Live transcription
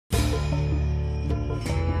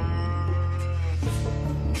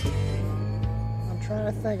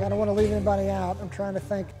to think. I don't want to leave anybody out. I'm trying to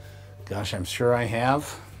think. Gosh, I'm sure I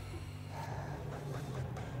have.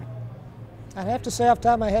 I'd have to say off the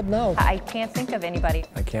top of my head, no. I can't think of anybody.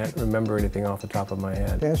 I can't remember anything off the top of my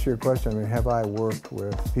head. To answer your question, I mean, have I worked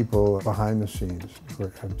with people behind the scenes who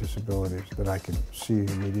have disabilities that I can see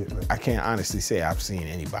immediately? I can't honestly say I've seen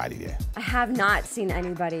anybody there. I have not seen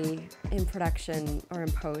anybody in production or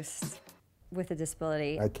in post with a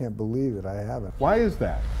disability. I can't believe that I haven't. Why is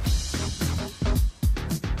that?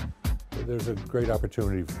 There's a great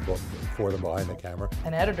opportunity for them behind the camera.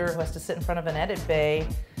 An editor who has to sit in front of an edit bay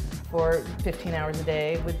for 15 hours a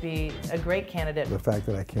day would be a great candidate. The fact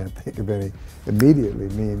that I can't think of any immediately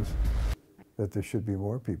means that there should be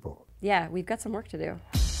more people. Yeah, we've got some work to do.